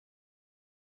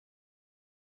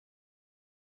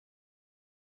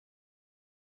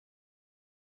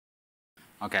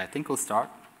Okay, I think we'll start.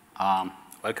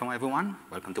 Welcome, everyone.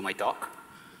 Welcome to my talk.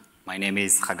 My name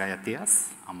is Chagai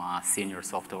Atias. I'm a senior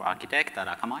software architect at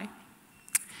Akamai.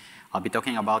 I'll be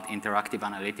talking about interactive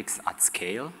analytics at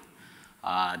scale.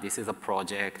 This is a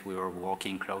project we were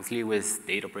working closely with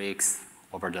Databricks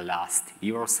over the last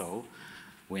year or so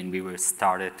when we were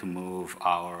started to move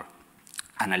our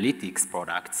analytics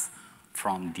products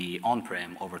from the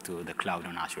on-prem over to the cloud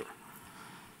on Azure.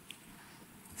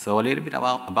 So a little bit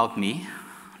about me.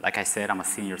 Like I said, I'm a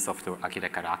senior software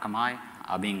architect at Akamai.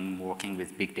 I've been working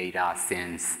with big data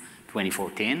since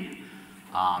 2014,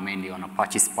 mainly on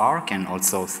Apache Spark and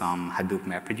also some Hadoop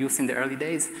MapReduce in the early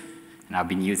days. And I've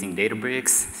been using Databricks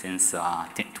since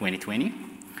 2020.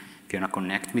 If you want to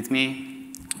connect with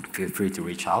me, feel free to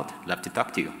reach out. Love to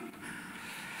talk to you.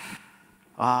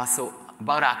 So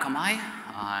about Akamai,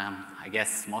 I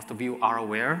guess most of you are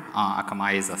aware,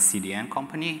 Akamai is a CDN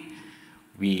company.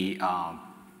 We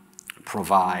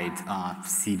provide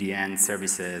CDN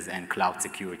services and cloud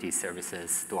security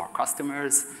services to our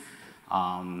customers.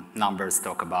 Numbers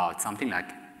talk about something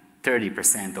like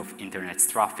 30% of internet's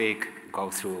traffic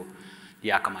goes through the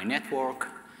Akamai network.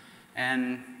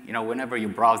 And whenever you're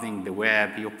browsing the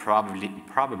web, you're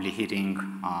probably hitting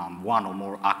one or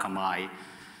more Akamai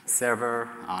server,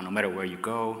 no matter where you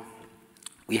go.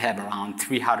 We have around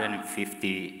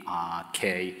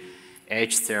 350K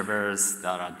edge servers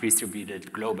that are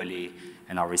distributed globally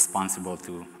and are responsible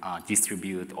to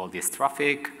distribute all this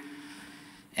traffic.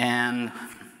 And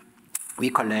we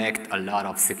collect a lot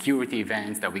of security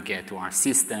events that we get to our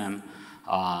system,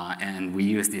 and we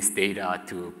use this data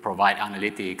to provide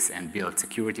analytics and build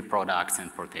security products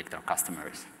and protect our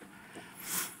customers.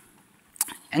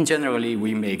 And generally,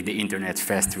 we make the internet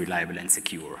fast, reliable, and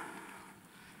secure.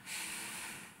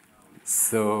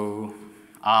 So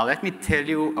let me tell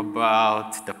you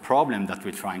about the problem that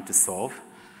we're trying to solve.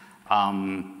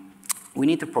 We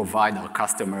need to provide our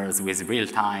customers with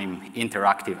real-time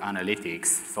interactive analytics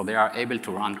so they are able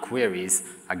to run queries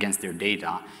against their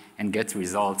data and get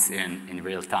results in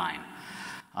real time.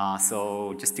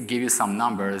 So just to give you some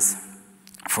numbers,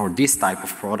 for this type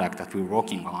of product that we're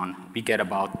working on, we get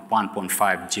about 1.5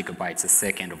 gigabytes a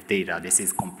second of data. This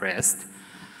is compressed.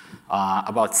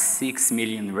 About 6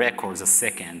 million records a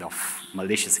second of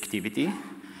malicious activity.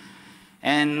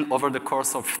 And over the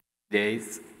course of 30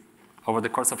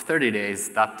 days,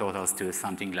 that totals to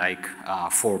something like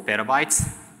 4 petabytes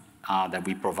that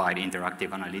we provide interactive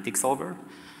analytics over.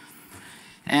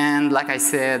 And like I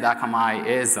said, Akamai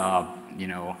is a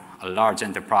large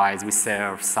enterprise. We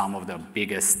serve some of the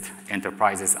biggest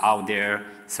enterprises out there.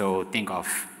 So think of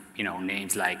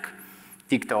names like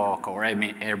TikTok or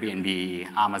Airbnb,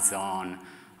 Amazon,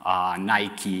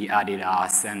 Nike,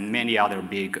 Adidas, and many other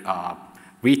big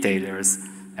retailers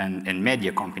and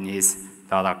media companies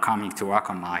that are coming to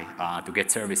Akamai to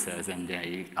get services, and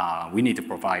we need to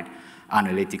provide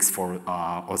analytics for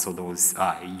also those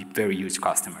very huge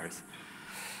customers.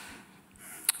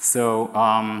 So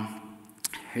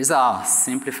here's a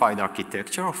simplified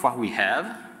architecture of what we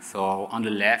have. So on the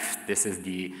left, this is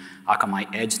the Akamai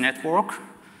Edge network,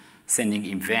 sending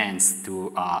events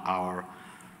to our,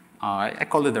 I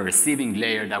call it the receiving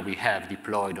layer that we have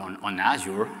deployed on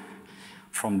Azure.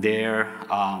 From there,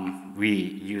 we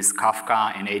use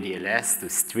Kafka and ADLS to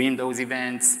stream those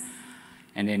events.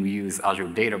 And then we use Azure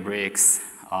Databricks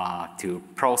to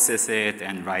process it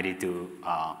and write it to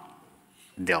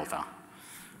Delta.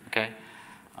 Okay?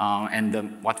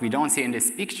 What we don't see in this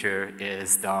picture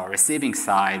is the receiving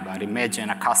side, but imagine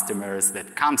a customer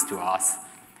that comes to us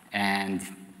and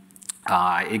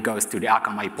it goes to the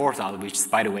Akamai portal, which is,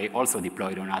 by the way, also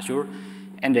deployed on Azure.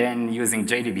 And then using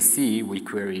JDBC, we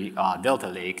query Delta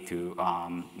Lake to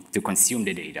consume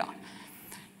the data.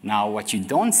 Now, what you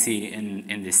don't see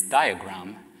in this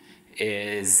diagram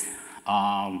is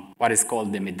what is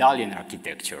called the medallion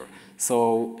architecture.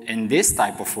 So in this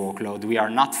type of workload, we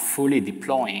are not fully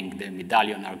deploying the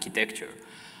medallion architecture.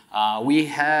 We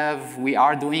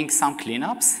are doing some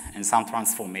cleanups and some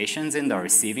transformations in the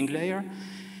receiving layer.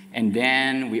 And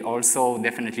then we also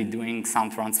definitely doing some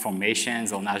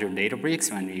transformations on Azure Databricks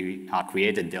when we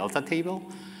create a Delta table.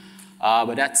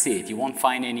 But that's it. You won't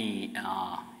find any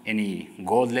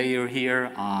gold layer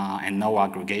here and no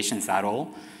aggregations at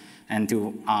all. And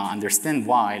to understand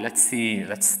why, let's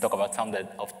talk about some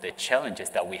of the challenges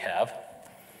that we have.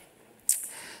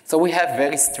 So we have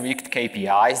very strict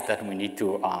KPIs that we need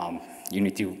to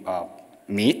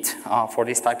meet for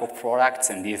this type of products,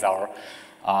 and these are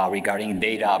regarding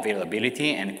data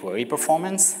availability and query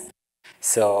performance.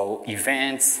 So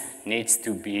events needs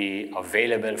to be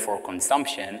available for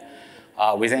consumption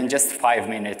within just 5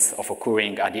 minutes of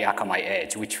occurring at the Akamai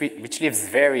edge, which leaves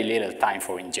very little time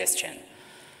for ingestion.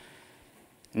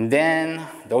 And then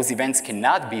those events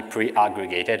cannot be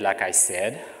pre-aggregated, like I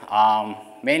said,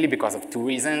 mainly because of two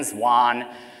reasons. One,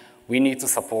 we need to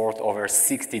support over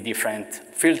 60 different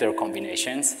filter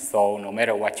combinations. So no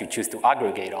matter what you choose to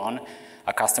aggregate on,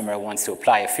 a customer wants to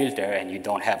apply a filter and you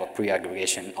don't have a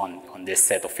pre-aggregation on this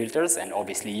set of filters. And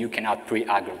obviously you cannot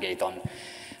pre-aggregate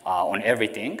on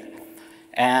everything.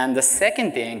 And the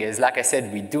second thing is, like I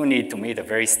said, we do need to meet a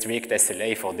very strict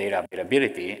SLA for data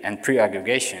availability, and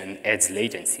pre-aggregation adds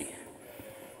latency.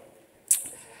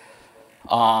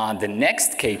 The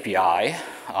next KPI,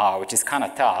 which is kind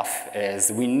of tough,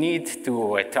 is we need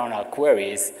to return our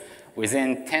queries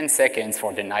within 10 seconds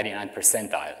for the 99th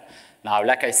percentile. Now,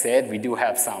 like I said, we do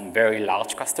have some very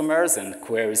large customers, and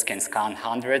queries can scan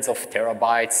hundreds of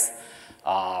terabytes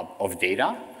of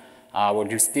data. Where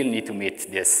you still need to meet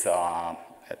this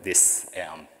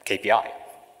KPI.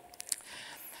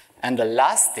 And the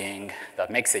last thing that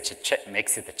makes it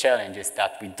a challenge is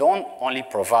that we don't only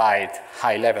provide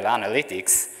high-level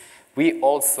analytics, we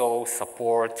also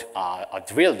support a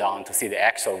drill down to see the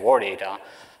actual raw data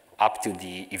up to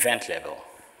the event level,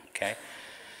 okay?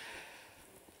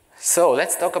 So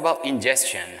let's talk about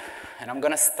ingestion. And I'm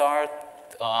gonna start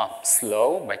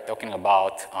slow by talking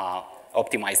about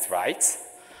optimized writes.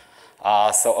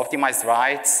 So optimized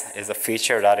writes is a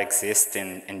feature that exists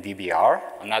in DBR.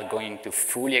 I'm not going to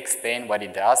fully explain what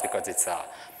it does because it's a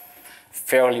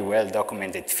fairly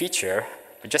well-documented feature,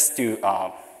 but just to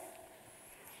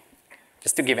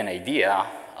give an idea,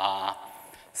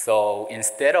 so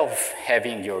instead of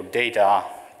having your data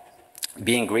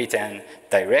being written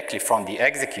directly from the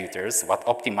executors, what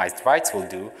optimized writes will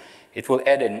do, it will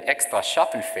add an extra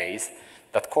shuffle phase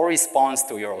that corresponds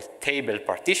to your table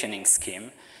partitioning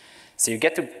scheme. So you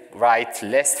get to write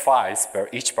less files per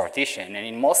each partition, and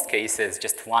in most cases,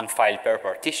 just one file per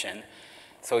partition.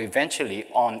 So eventually,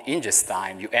 on ingest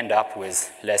time, you end up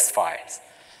with less files.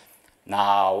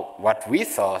 Now, what we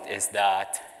thought is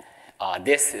that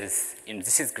this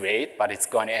is great, but it's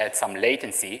going to add some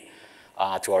latency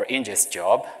to our ingest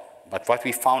job. But what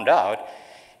we found out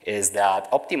is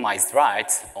that optimized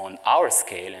writes on our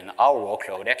scale and our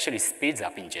workload actually speeds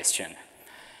up ingestion.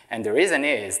 And the reason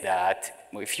is that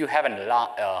if you have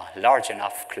a large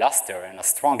enough cluster and a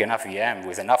strong enough VM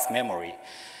with enough memory,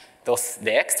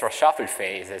 the extra shuffle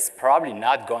phase is probably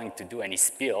not going to do any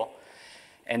spill.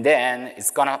 And then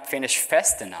it's going to finish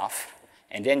fast enough.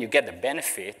 And then you get the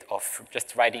benefit of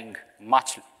just writing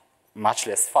much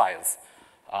less files,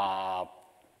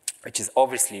 which is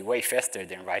obviously way faster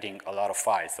than writing a lot of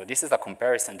files. So this is a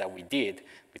comparison that we did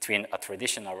between a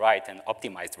traditional write and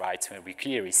optimized writes, where we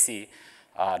clearly see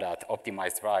that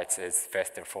optimized writes is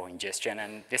faster for ingestion,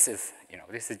 and this is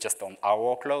just on our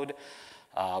workload,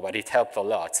 but it helped a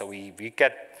lot. So we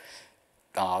get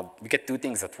two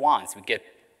things at once. We get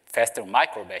faster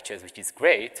micro batches, which is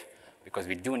great because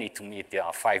we do need to meet the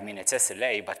 5 minutes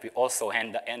SLA, but we also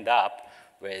end up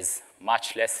with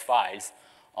much less files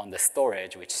on the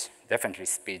storage, which definitely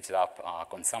speeds up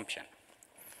consumption.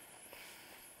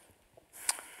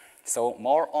 So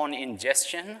more on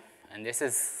ingestion. And this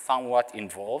is somewhat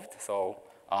involved, so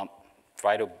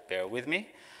try to bear with me.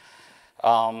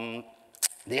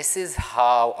 This is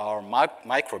how our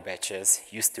micro batches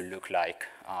used to look like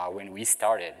when we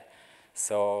started.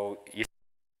 So you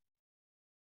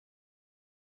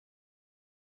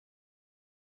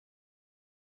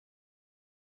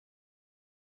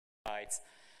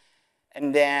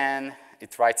and then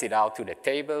it writes it out to the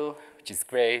table, which is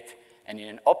great. And in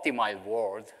an optimized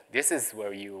world, this is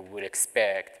where you would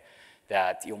expect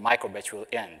that your micro batch will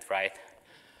end, right?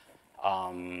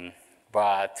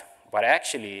 But what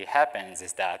actually happens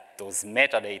is that those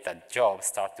metadata jobs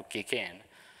start to kick in.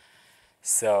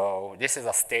 So this is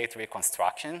a state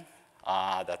reconstruction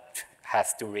that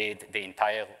has to read the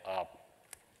entire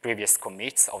previous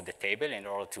commits of the table in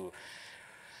order to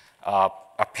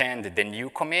append the new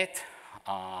commit.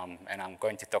 And I'm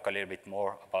going to talk a little bit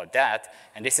more about that.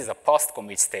 And this is a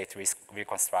post-commit state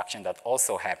reconstruction that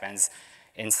also happens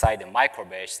inside the micro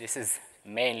batch. This is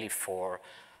mainly for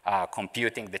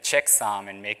computing the checksum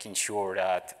and making sure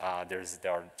that there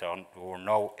were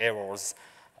no errors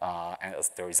as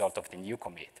the result of the new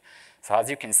commit. So as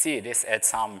you can see, this adds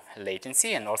some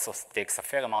latency and also takes a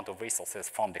fair amount of resources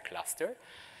from the cluster.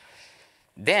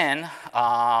 Then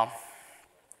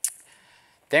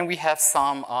we have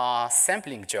some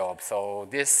sampling jobs. So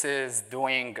this is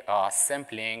doing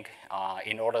sampling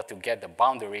in order to get the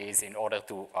boundaries, in order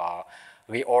to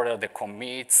reorder the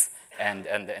commits and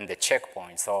the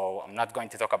checkpoint. So I'm not going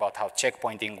to talk about how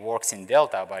checkpointing works in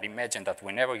Delta, but imagine that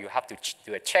whenever you have to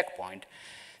do a checkpoint,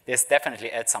 this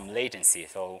definitely adds some latency.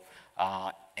 So,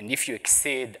 and if you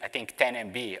exceed, I think,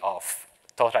 10 MB of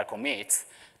total commits,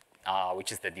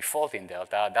 which is the default in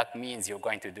Delta, that means you're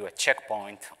going to do a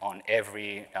checkpoint on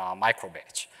every micro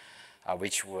batch,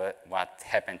 which was what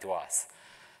happened to us.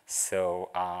 So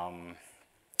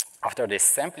after this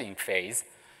sampling phase,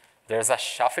 there's a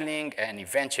shuffling, and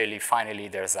eventually, finally,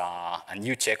 there's a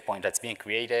new checkpoint that's being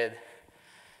created.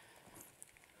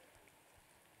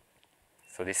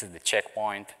 So this is the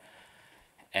checkpoint,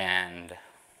 and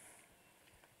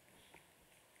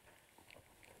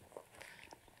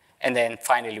then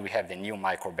finally, we have the new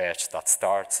micro batch that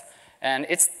starts. And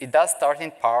it does start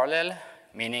in parallel,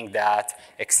 meaning that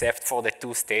except for the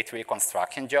two state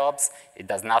reconstruction jobs, it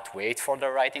does not wait for the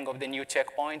writing of the new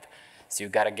checkpoint. So you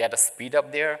gotta get a speed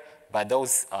up there, but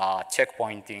those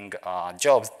checkpointing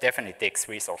jobs definitely takes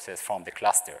resources from the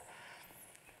cluster.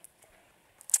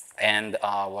 And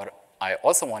what I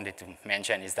also wanted to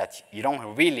mention is that you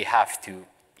don't really have to,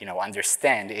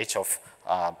 understand each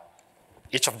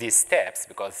of these steps,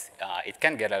 because it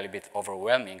can get a little bit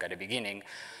overwhelming at the beginning.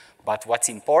 But what's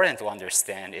important to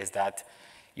understand is that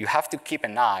you have to keep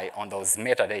an eye on those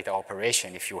metadata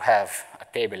operations if you have a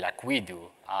table like we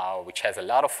do, which has a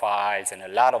lot of files and a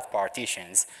lot of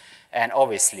partitions, and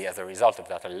obviously, as a result of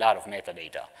that, a lot of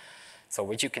metadata. So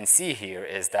what you can see here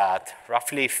is that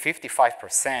roughly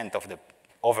 55% of the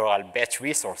overall batch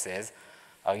resources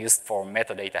are used for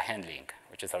metadata handling,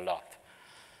 which is a lot.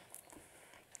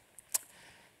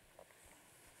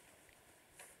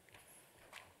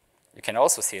 You can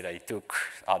also see that it took,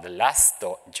 the last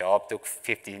job took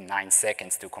 59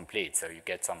 seconds to complete, so you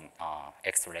get some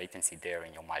extra latency there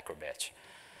in your micro batch.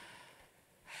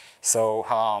 So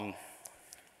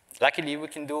luckily, we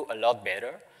can do a lot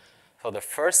better. So the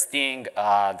first thing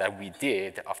that we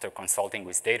did after consulting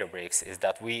with Databricks is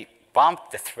that we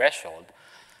bumped the threshold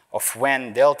of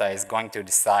when Delta is going to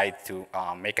decide to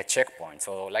make a checkpoint.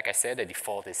 So like I said, the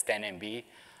default is 10 MB.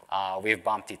 We've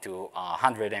bumped it to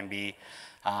 100 MB.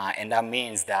 And that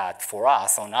means that for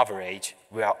us, on average,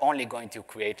 we are only going to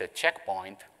create a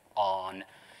checkpoint on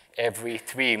every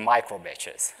 3 micro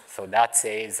batches. So that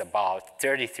saves about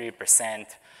 33%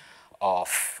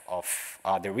 of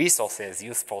the resources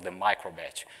used for the micro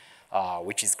batch,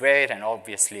 which is great. And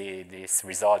obviously, this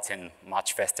results in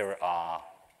much faster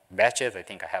batches. I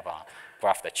think I have a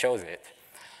graph that shows it.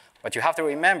 What you have to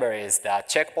remember is that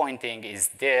checkpointing is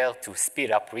there to speed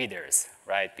up readers,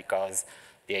 right? Because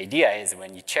the idea is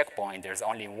when you checkpoint, there's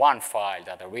only one file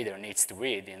that a reader needs to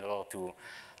read in order to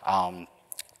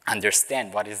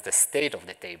understand what is the state of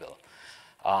the table.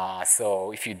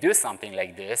 So if you do something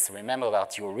like this, remember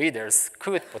that your readers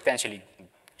could potentially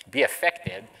be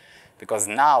affected, because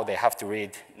now they have to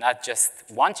read not just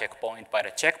one checkpoint, but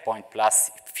a checkpoint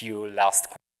plus a few last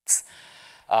quotes.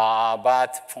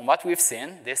 But from what we've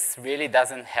seen, this really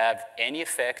doesn't have any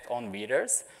effect on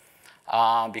readers,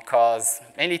 because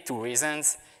mainly 2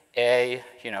 reasons. A,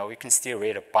 you can still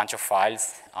read a bunch of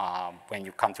files when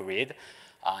you come to read,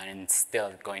 and it's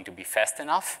still going to be fast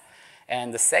enough.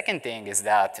 And the second thing is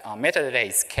that metadata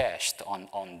is cached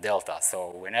on Delta.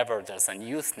 So whenever there's a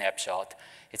new snapshot,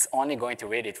 it's only going to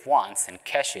read it once and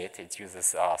cache it. It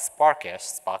uses Spark cache,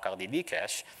 Spark RDD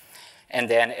cache. And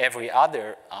then every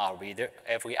other read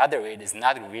is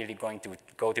not really going to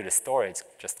go to the storage,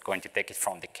 just going to take it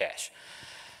from the cache.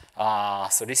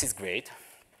 So this is great.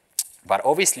 But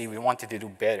obviously, we wanted to do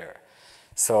better.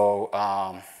 So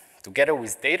together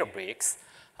with Databricks,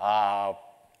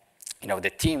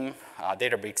 the team,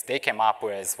 Databricks, they came up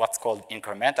with what's called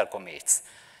incremental commits.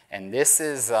 And this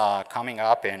is coming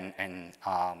up in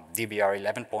DBR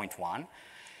 11.1.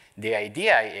 The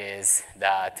idea is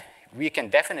that we can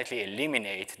definitely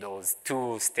eliminate those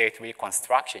 2 state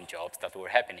reconstruction jobs that were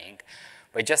happening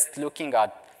by just looking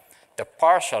at the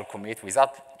partial commit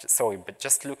but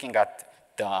just looking at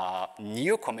the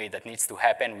new commit that needs to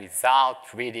happen without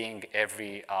reading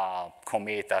every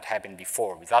commit that happened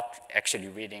before, without actually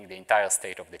reading the entire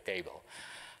state of the table.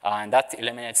 And that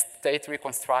eliminates state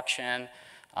reconstruction.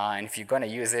 And if you're going to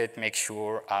use it, make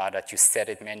sure that you set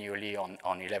it manually on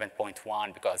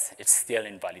 11.1, because it's still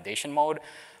in validation mode.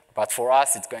 But for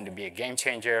us, it's going to be a game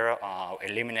changer.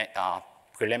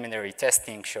 Preliminary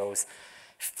testing shows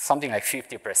something like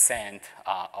 50%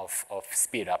 of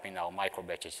speed up in our micro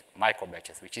batches,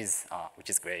 which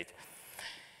is great.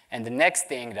 And the next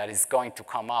thing that is going to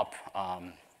come up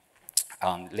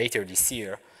later this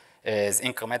year is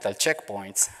incremental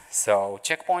checkpoints. So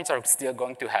checkpoints are still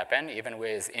going to happen, even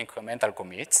with incremental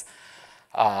commits.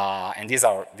 And these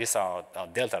are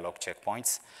delta log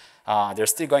checkpoints. They're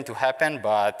still going to happen,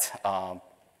 but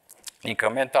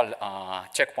incremental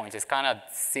checkpoint is kind of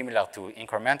similar to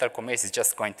incremental commits. It's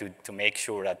just going to make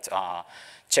sure that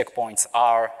checkpoints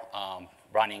are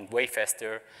running way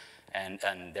faster and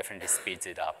definitely speeds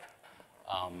it up.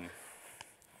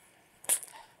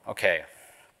 Okay,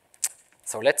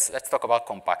 so let's talk about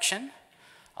compaction.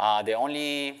 The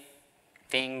only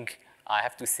thing I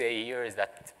have to say here is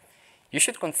that you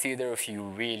should consider if you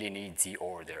really need the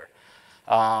order.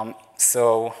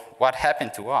 So what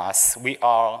happened to us, we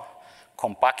are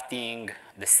compacting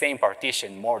the same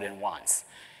partition more than once,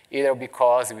 either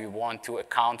because we want to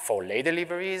account for late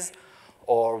deliveries,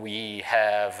 or we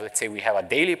have, let's say we have a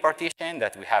daily partition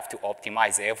that we have to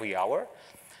optimize every hour.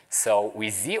 So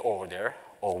with the order,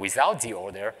 or without the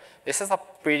order, this is a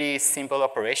pretty simple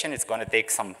operation. It's gonna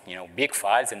take some big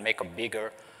files and make a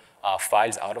bigger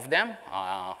files out of them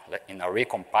in a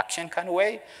recompaction kind of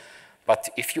way. But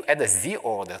if you add a Z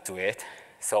order to it,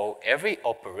 so every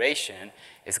operation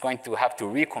is going to have to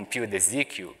recompute the Z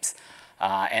cubes.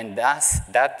 And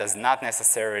that does not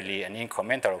necessarily an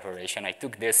incremental operation. I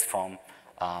took this from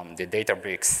the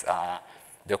Databricks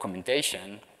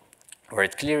documentation, where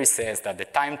it clearly says that the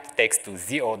time it takes to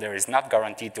Z order is not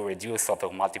guaranteed to reduce over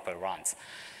multiple runs.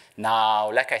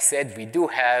 Now, like I said, we do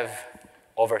have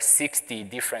over 60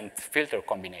 different filter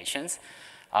combinations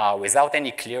without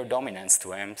any clear dominance to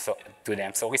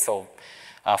them. So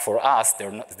for us,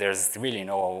 there's really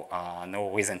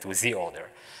no reason to Z order.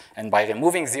 And by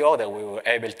removing Z order, we were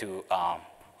able to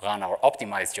run our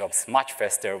optimized jobs much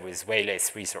faster with way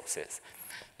less resources.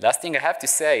 Last thing I have to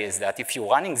say is that if you're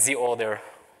running Z order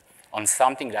on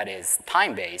something that is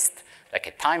time-based, like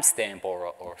a timestamp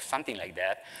or something like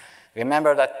that,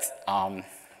 remember that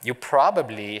you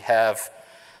probably have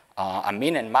a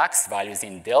min and max values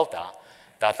in delta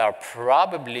that are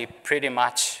probably pretty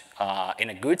much in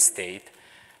a good state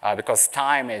because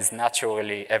time is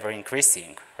naturally ever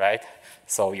increasing, right?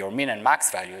 So your min and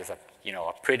max values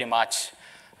are pretty much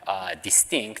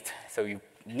distinct. So you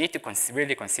need to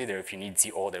really consider if you need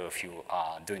Z order, if you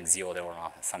are doing Z order or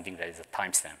not, something that is a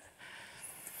timestamp.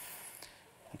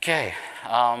 Okay,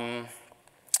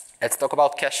 let's talk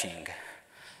about caching.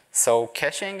 So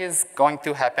caching is going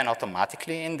to happen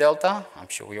automatically in Delta. I'm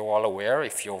sure you're all aware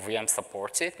if your VM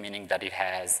supports it, meaning that it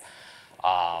has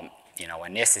an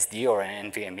SSD or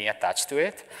an NVMe attached to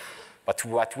it. But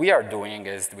what we are doing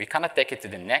is we kind of take it to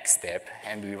the next step,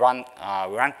 and we run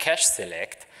cache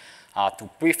select to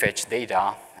prefetch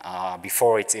data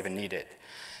before it's even needed.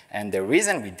 And the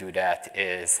reason we do that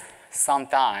is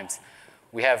sometimes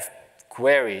we have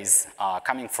queries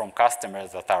coming from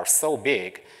customers that are so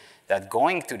big that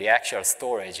going to the actual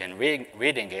storage and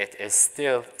reading it is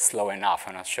still slow enough.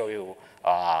 And I'll show you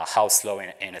how slow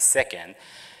in a second.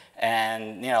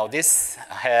 And this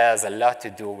has a lot to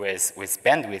do with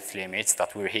bandwidth limits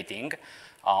that we're hitting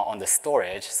on the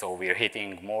storage. So we're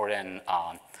hitting more than,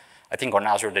 I think on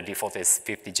Azure the default is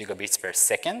 50 gigabits per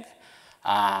second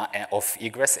of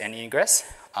egress and egress.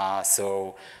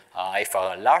 So if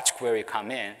a large query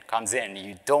comes in,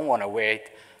 you don't want to wait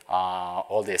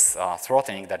all this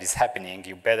throttling that is happening.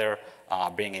 You better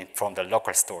bring it from the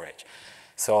local storage.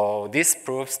 So this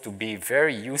proves to be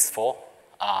very useful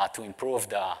to improve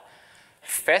the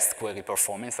fast query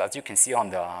performance. As you can see on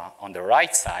the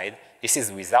right side, this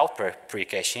is without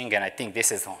pre-caching, and I think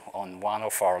this is on one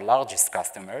of our largest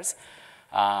customers.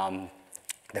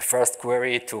 The first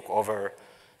query took over,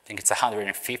 I think it's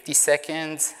 150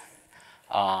 seconds.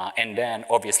 And then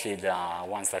obviously the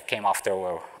ones that came after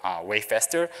were way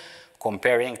faster.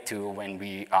 Comparing to when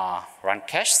we run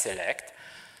cache select,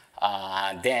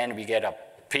 then we get a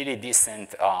pretty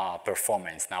decent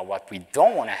performance. Now what we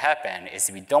don't want to happen is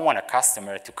we don't want a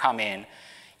customer to come in,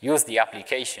 use the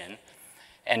application,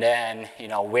 and then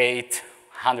wait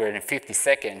 150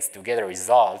 seconds to get a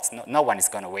result. No one is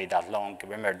going to wait that long.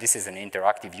 Remember, this is an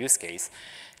interactive use case.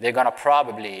 They're going to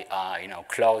probably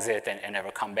close it and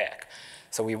never come back.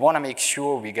 So we want to make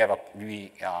sure we give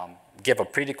a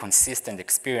pretty consistent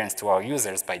experience to our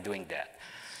users by doing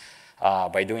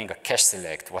that, by doing a cache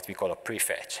select, what we call a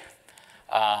prefetch.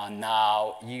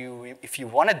 Now, if you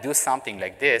want to do something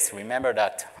like this, remember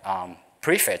that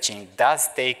prefetching does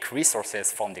take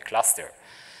resources from the cluster.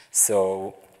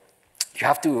 So you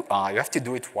have to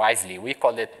do it wisely. We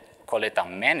call it a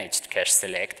managed cache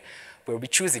select, where we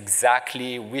choose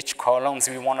exactly which columns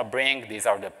we want to bring. These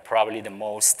are probably the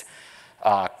most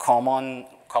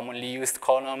commonly used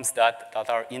columns that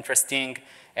are interesting,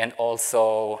 and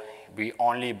also we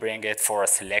only bring it for a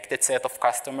selected set of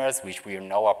customers, which we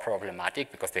know are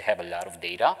problematic because they have a lot of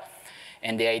data.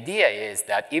 And the idea is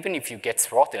that even if you get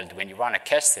throttled when you run a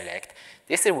cache select,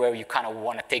 this is where you kind of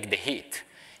want to take the hit.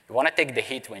 You want to take the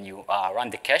hit when you run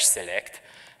the cache select,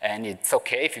 and it's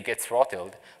OK if you get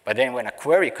throttled. But then when a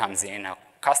query comes in, a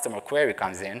customer query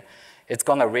comes in, it's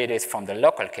going to read it from the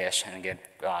local cache and get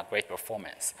great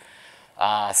performance.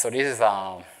 So this is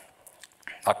a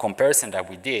comparison that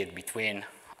we did between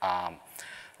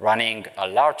running a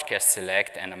large cache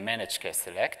select and a managed cache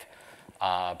select.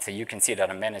 So you can see that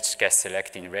a managed cache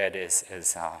select in red is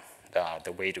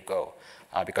the way to go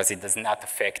because it does not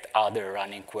affect other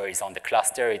running queries on the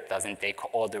cluster. It doesn't take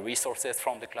all the resources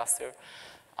from the cluster.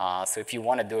 So if you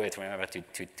want to do it, remember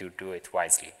to do it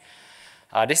wisely.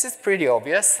 This is pretty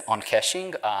obvious on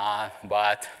caching,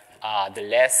 but the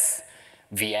less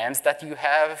VMs that you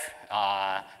have,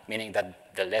 meaning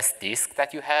that the less disk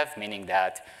that you have, meaning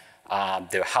that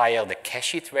the higher the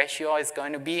cache hit ratio is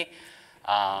going to be.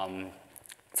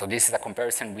 So this is a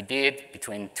comparison we did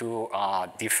between two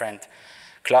different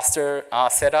cluster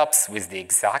setups with the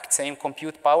exact same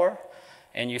compute power.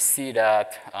 And you see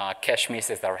that cache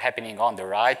misses are happening on the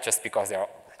right just because there are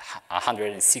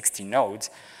 160 nodes.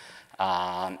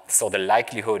 So the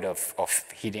likelihood of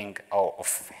hitting or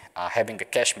of having a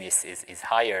cache miss is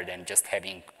higher than just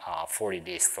having 40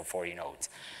 disks or 40 nodes.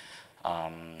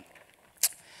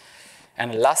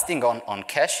 And the last thing on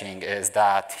caching is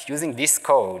that using this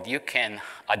code, you can,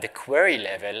 at the query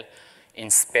level,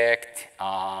 inspect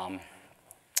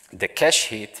the cache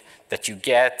hit that you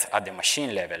get at the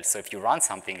machine level. So if you run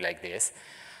something like this,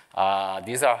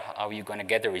 these are how you're going to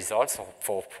get the results.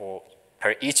 So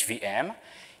per each VM,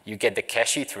 you get the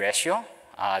cache hit ratio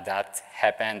that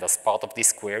happened as part of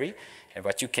this query. And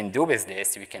what you can do with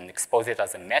this, you can expose it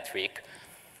as a metric.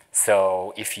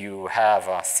 So if you have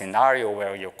a scenario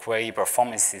where your query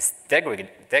performance is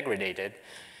degraded,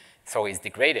 so it's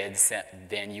degraded,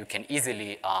 then you can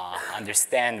easily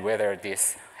understand whether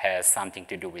this has something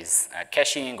to do with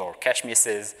caching or cache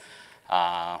misses,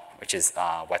 which is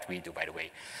what we do, by the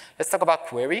way. Let's talk about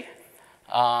query.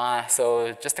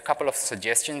 So just a couple of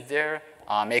suggestions there.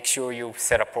 Make sure you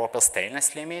set a proper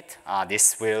stainless limit.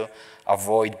 This will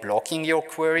avoid blocking your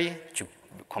query to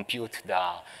compute the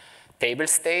table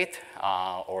state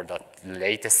or the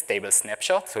latest table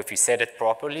snapshot. So if you set it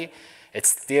properly,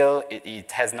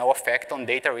 it has no effect on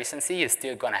data recency. You're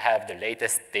still going to have the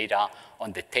latest data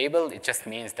on the table. It just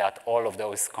means that all of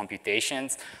those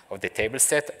computations of the table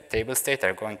state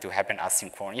are going to happen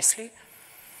asynchronously.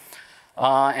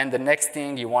 And the next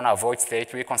thing, you want to avoid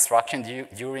state reconstruction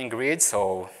during read.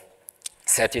 So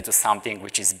set it to something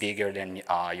which is bigger than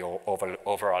your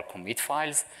overall commit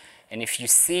files. And if you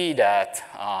see that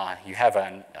you have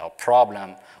a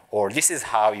problem, or this is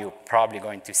how you're probably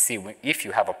going to see if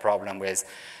you have a problem with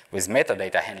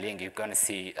metadata handling, you're going to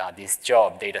see this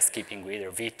job, data skipping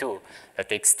reader v2, that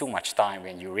takes too much time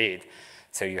when you read.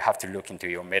 So you have to look into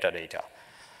your metadata.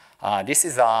 This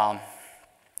is a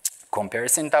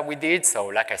comparison that we did. So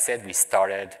like I said, we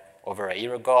started over a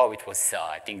year ago. It was,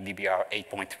 I think, DBR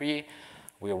 8.3.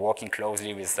 We were working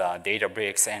closely with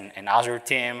Databricks and Azure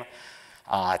team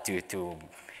to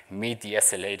meet the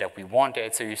SLA that we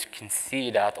wanted. So you can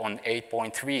see that on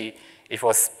 8.3, it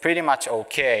was pretty much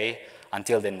OK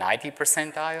until the 90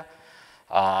 percentile.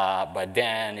 But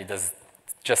then it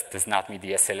just does not meet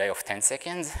the SLA of 10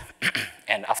 seconds.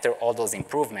 And after all those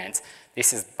improvements,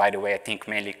 this is, by the way, I think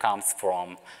mainly comes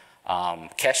from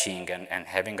caching and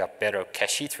having a better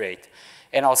cache hit rate,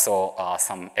 and also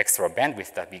some extra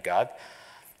bandwidth that we got.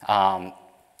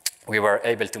 We were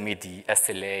able to meet the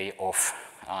SLA of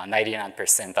 99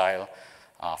 percentile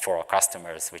for our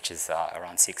customers, which is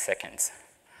around 6 seconds.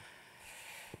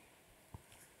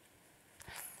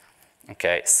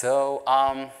 OK, so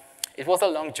it was a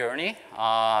long journey.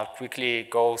 I'll quickly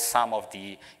go some of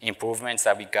the improvements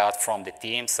that we got from the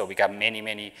team. So we got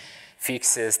many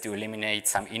fixes to eliminate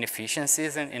some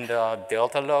inefficiencies in the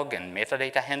delta log and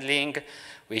metadata handling,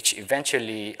 which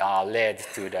eventually led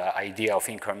to the idea of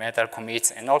incremental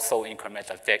commits and also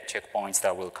incremental tech checkpoints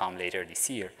that will come later this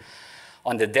year.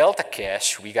 On the delta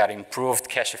cache, we got improved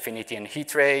cache affinity and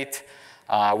hit rate.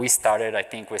 We started, I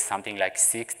think, with something like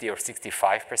 60 or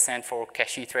 65% for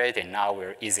cache hit rate, and now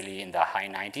we're easily in the high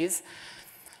 90s.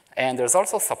 And there's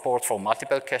also support for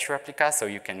multiple cache replicas, so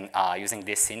you can, using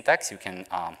this syntax, you can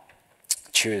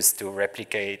choose to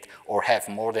replicate or have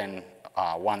more than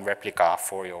one replica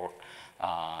for your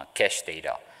cache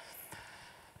data.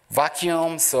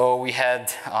 Vacuum, so we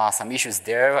had some issues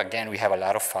there. Again, we have a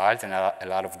lot of files and a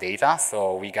lot of data,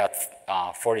 so we got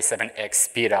 47x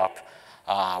speed up,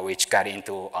 which got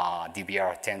into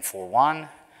DBR 10.4.1.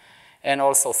 and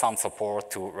also some support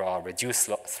to reduce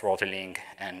throttling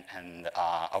and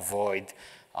avoid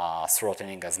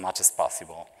throttling as much as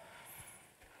possible.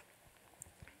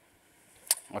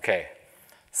 Okay,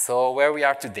 so where we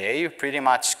are today, pretty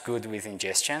much good with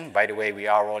ingestion. By the way, we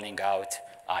are rolling out,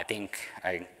 I think,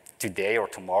 today or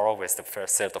tomorrow with the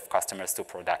first set of customers to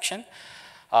production.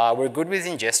 We're good with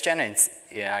ingestion, and it's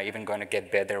even going to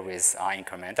get better with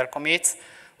incremental commits.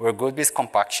 We're good with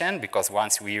compaction, because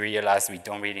once we realized we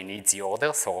don't really need the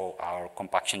order, so our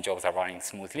compaction jobs are running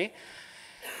smoothly.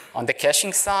 On the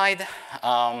caching side,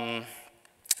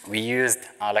 we used,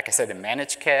 like I said, a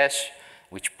managed cache,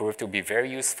 which proved to be very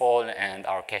useful, and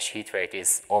our cache hit rate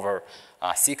is over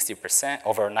 60%,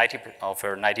 over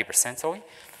 90%, sorry.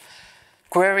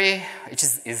 Query, which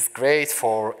is great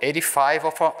for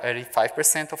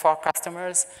 85% of our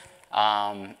customers,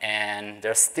 and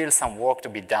there's still some work to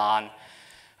be done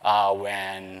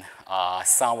when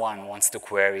someone wants to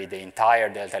query the entire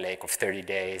Delta Lake of 30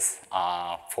 days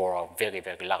for a very,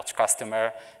 very large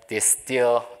customer. This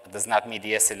still does not meet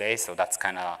the SLA, so that's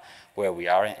kind of where we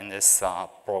are in this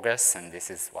progress, and this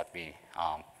is what we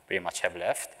pretty much have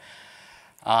left.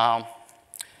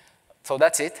 So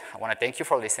that's it. I want to thank you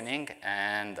for listening,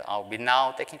 and I'll be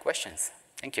now taking questions.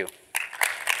 Thank you.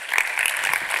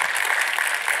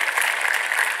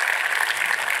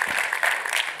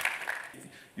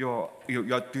 You're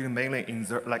doing mainly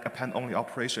like append-only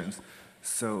operations,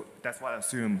 so that's what I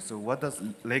assume. So what does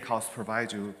Lakehouse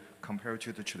provide you compared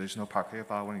to the traditional Parquet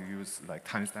file when you use like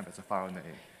timestamp as a file name?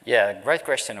 Yeah, great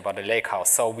question about the Lakehouse.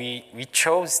 So we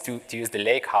chose to use the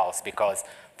Lakehouse because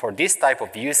for this type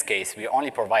of use case, we're only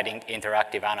providing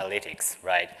interactive analytics,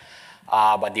 right?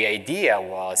 But the idea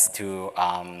was to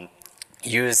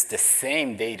use the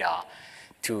same data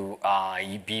to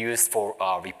be used for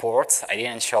reports. I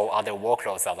didn't show other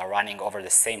workloads that are running over the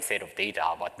same set of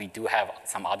data, but we do have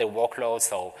some other workloads.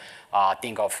 So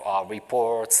think of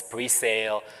reports,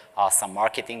 pre-sale, some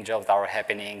marketing jobs that are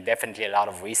happening, definitely a lot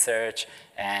of research,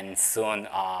 and soon,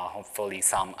 hopefully,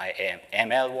 some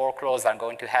ML workloads are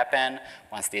going to happen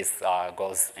once this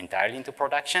goes entirely into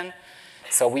production.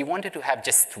 So we wanted to have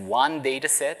just one data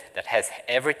set that has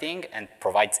everything and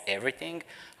provides everything,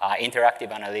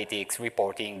 interactive analytics,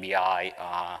 reporting, BI,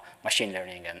 machine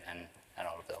learning, and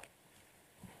all of those.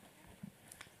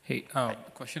 Hey, the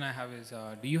question I have is,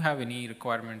 do you have any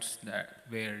requirements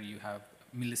where you have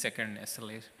millisecond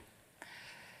SLAs?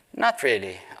 Not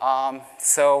really.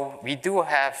 So we do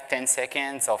have 10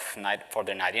 seconds for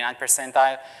the 99th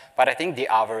percentile, but I think the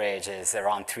average is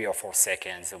around 3 or 4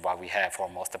 seconds of what we have for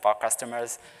most of our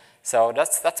customers. So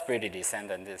that's pretty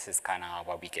decent, and this is kind of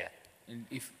what we get. And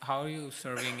how are you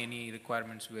serving any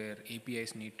requirements where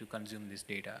APIs need to consume this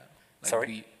data? Like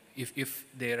Sorry? If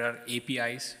there are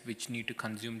APIs which need to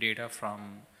consume data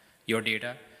from your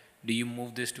data, do you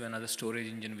move this to another storage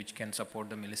engine which can support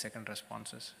the millisecond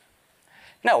responses?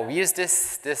 No, we use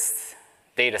this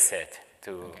data set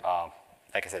to,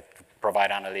 like I said, to provide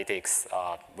analytics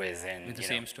within. With the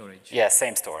same storage? Yeah,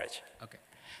 same storage. Okay.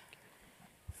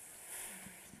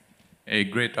 Hey,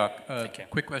 great talk. Thank you.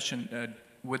 Quick question.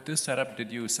 With this setup,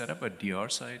 did you set up a DR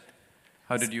site?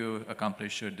 How did you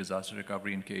accomplish a disaster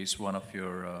recovery in case one of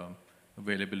your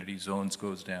availability zones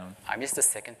goes down? I missed the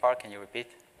second part. Can you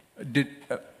repeat?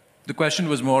 The question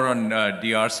was more on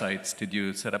DR sites. Did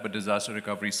you set up a disaster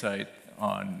recovery site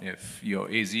on if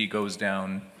your AZ goes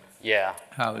down? Yeah.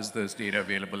 How is this data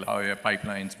available? How are your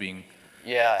pipelines being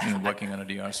working on a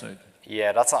DR site?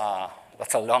 Yeah, that's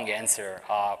a long answer.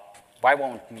 Why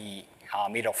won't we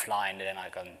meet offline, and then I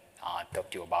can talk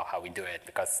to you about how we do it,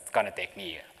 because it's going to take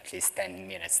me at least 10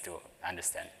 minutes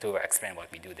to explain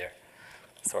what we do there.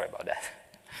 Sorry about that.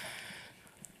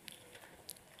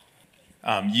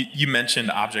 You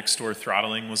mentioned object store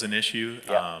throttling was an issue.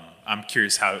 Yeah. I'm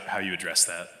curious how you address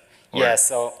that.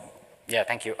 Yeah,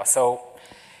 thank you. So,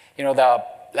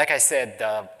 like I said,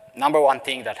 the number one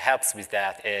thing that helps with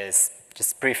that is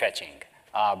just prefetching.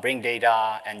 Bring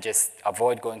data and just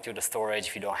avoid going to the storage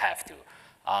if you don't have to.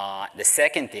 The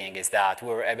second thing is that we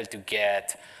were able to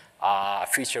get a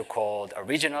feature called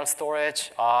original storage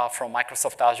from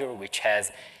Microsoft Azure, which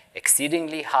has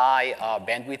exceedingly high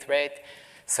bandwidth rate.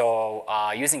 So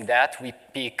using that, we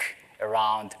peak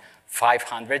around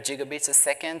 500 gigabits a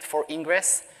second for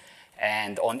ingress.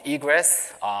 And on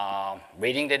egress,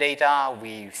 reading the data,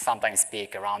 we sometimes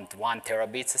peak around 1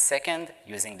 terabits a second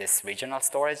using this regional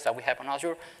storage that we have on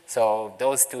Azure. So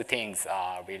those two things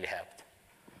really helped.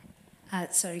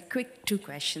 Sorry, quick 2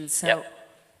 questions. So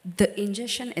the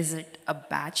ingestion, is it a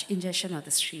batch ingestion or the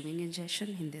streaming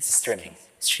ingestion in this Streaming. case?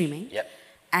 Streaming? Yep.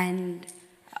 And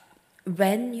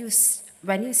when you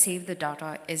when you save the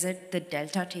data, is it the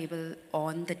Delta table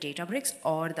on the Databricks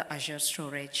or the Azure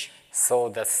storage? So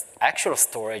the actual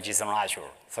storage is on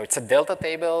Azure. So it's a Delta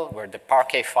table where the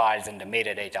Parquet files and the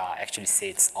metadata actually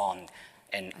sits on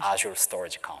an Azure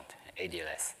storage account,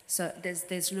 ADLS. So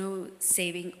there's no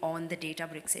saving on the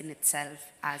Databricks in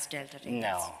itself as Delta tables?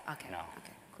 No, Okay, no.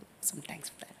 okay, cool. Some thanks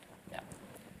for that. Yeah.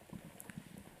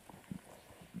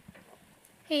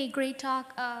 Hey, great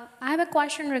talk. I have a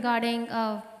question regarding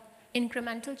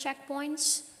incremental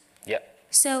checkpoints. Yeah.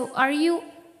 So are you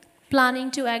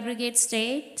planning to aggregate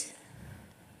state?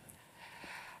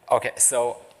 Okay,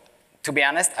 so to be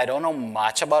honest, I don't know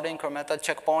much about incremental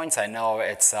checkpoints. I know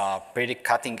it's pretty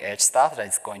cutting edge stuff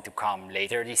that's going to come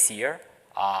later this year.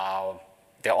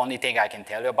 The only thing I can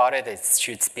tell you about it is it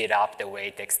should speed up the way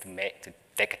it takes to make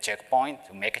a checkpoint.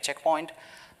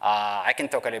 I can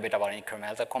talk a little bit about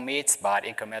incremental commits, but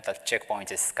incremental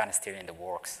checkpoints is kind of still in the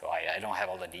works, so I don't have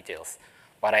all the details.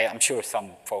 But I'm sure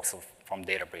some folks from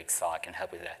Databricks can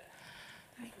help with that.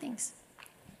 All right, thanks.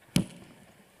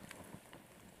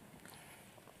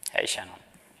 Hey, Shannon.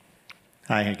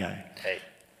 Hi, hey, Guy. Hey.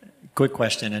 Quick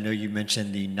question. I know you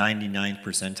mentioned the 99th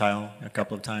percentile a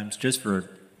couple of times. Just for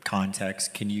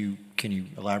context, can you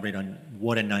elaborate on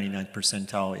what a 99th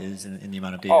percentile is in the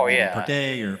amount of data per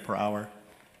day or per hour?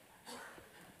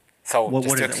 So what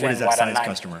is that size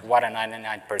customer? What a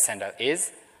 99%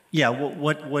 is? Yeah,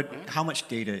 how much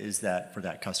data is that for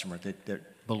that customer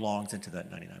that belongs into that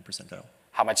 99th percentile?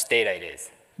 How much data it is?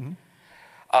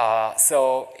 Mm-hmm.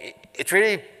 So it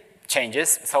really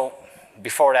changes. So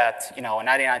before that,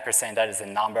 99%, that is a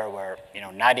number where,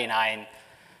 99%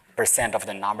 of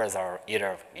the numbers are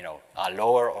either,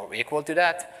 lower or equal to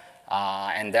that.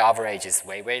 And the average is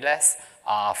way, way less.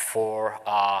 For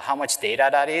how much data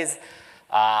that is,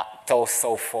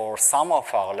 so for some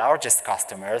of our largest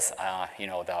customers,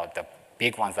 the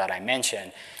big ones that I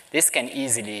mentioned, this can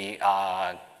easily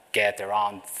get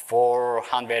around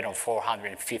 400 or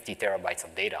 450 terabytes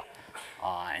of data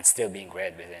and still being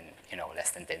read within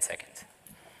less than 10 seconds.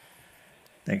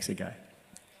 Thanks, Guy.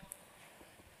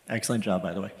 Excellent job,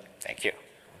 by the way. Thank you.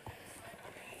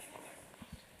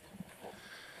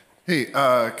 Hey,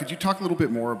 could you talk a little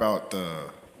bit more about the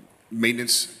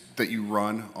maintenance that you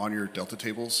run on your Delta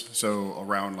tables? So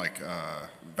around like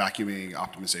vacuuming,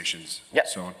 optimizations,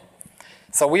 so on.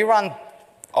 So we run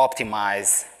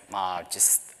optimize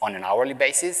just on an hourly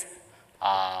basis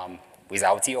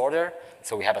without the order.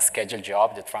 So we have a scheduled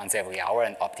job that runs every hour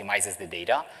and optimizes the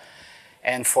data.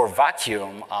 And for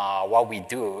vacuum, what we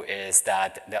do is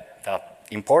that the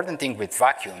important thing with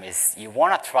vacuum is you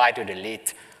want to try to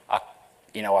delete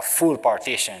a full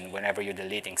partition whenever you're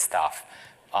deleting stuff.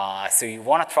 So you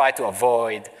want to try to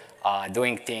avoid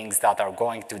doing things that are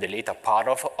going to delete a part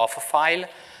of a file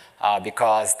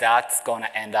because that's going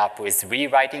to end up with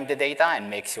rewriting the data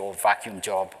and makes your vacuum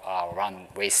job run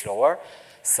way slower.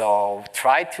 So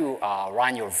try to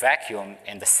run your vacuum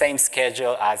in the same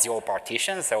schedule as your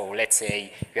partition. So let's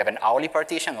say you have an hourly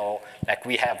partition, or like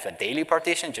we have a daily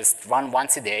partition, just run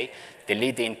once a day,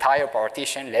 delete the entire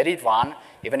partition, let it run,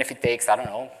 even if it takes,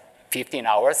 15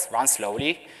 hours, run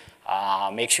slowly.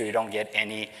 Make sure you don't get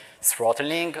any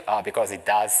throttling because it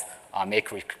does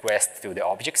make requests to the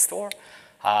object store.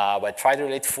 But try to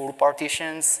delete full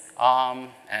partitions,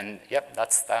 and yep,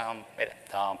 that's the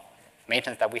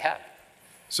maintenance that we have.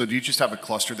 So do you just have a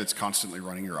cluster that's constantly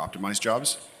running your optimized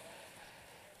jobs?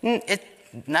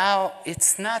 Now,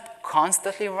 it's not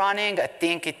constantly running. I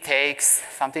think it takes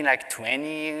something like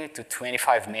 20 to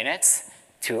 25 minutes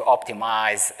to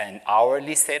optimize an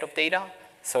hourly set of data.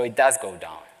 So it does go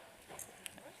down.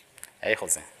 Hey,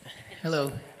 Jose.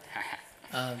 Hello.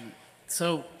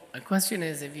 So a question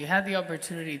is, if you had the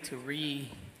opportunity to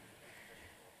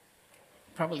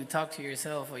probably talk to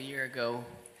yourself a year ago,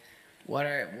 what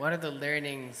are the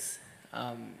learnings,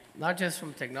 not just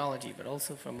from technology, but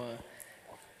also from a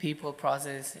people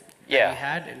process that you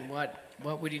had, and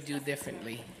what would you do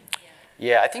differently?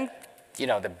 Yeah, I think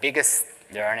the biggest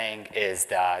learning is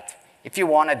that if you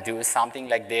want to do something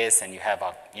like this and you have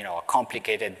a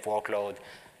complicated workload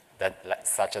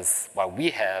such as what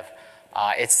we have,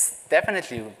 it's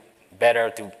definitely better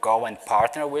to go and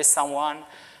partner with someone.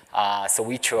 So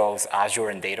we chose Azure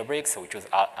and Databricks. So we chose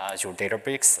Azure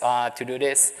Databricks to do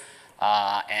this.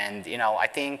 And I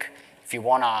think if you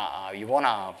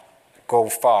wanna go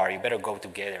far, you better go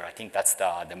together. I think that's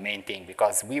the main thing,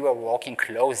 because we were working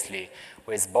closely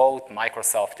with both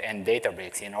Microsoft and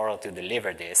Databricks in order to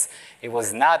deliver this. It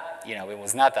was not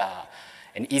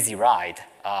an easy ride.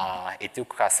 It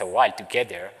took us a while to get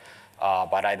there.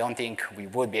 But I don't think we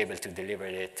would be able to deliver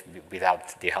it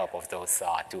without the help of those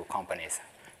two companies.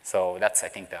 So that's, I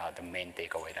think, the main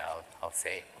takeaway that I'll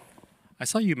say. I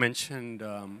saw you mentioned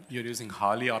you're using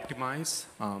Harley Optimize.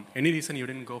 Any reason you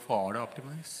didn't go for Auto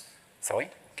Optimize? Sorry,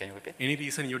 can you repeat? Any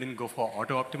reason you didn't go for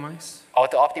Auto Optimize?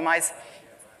 Auto Optimize?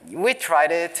 We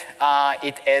tried it.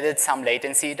 It added some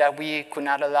latency that we could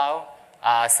not allow.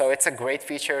 So it's a great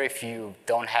feature if you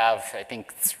don't have, I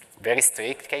think, very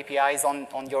strict KPIs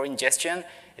on your ingestion.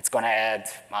 It's going to add,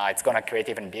 it's going to create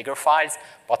even bigger files.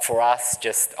 But for us,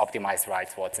 just optimized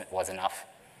writes was enough.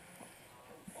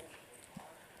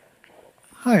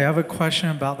 Hi, I have a question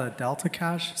about the Delta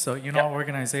cache. So in our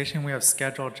organization, we have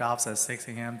scheduled jobs at 6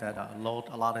 a.m. that load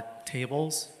a lot of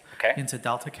tables into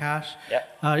Delta cache.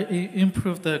 It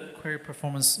improved the query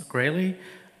performance greatly,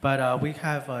 but we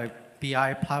have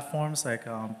BI platforms like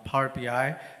Power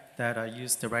BI that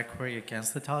use direct query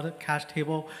against the Delta cache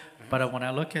table. But when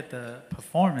I look at the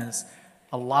performance,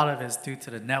 a lot of it is due to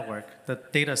the network. The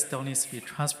data still needs to be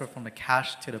transferred from the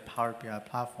cache to the Power BI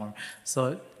platform.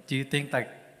 So do you think like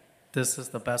this is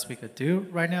the best we could do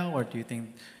right now, or do you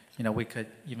think we could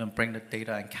even bring the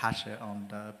data and cache it on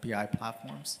the BI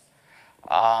platforms?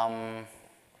 Yeah,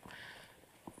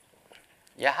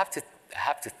 I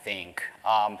have to think.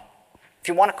 If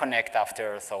you want to connect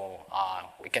after, so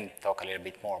we can talk a little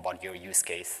bit more about your use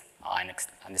case and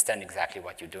understand exactly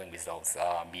what you're doing with those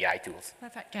BI tools.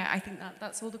 Perfect. Yeah, I think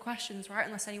that's all the questions, right?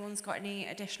 Unless anyone's got any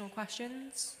additional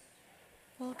questions.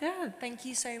 Well, good. Thank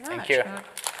you so much. Thank you.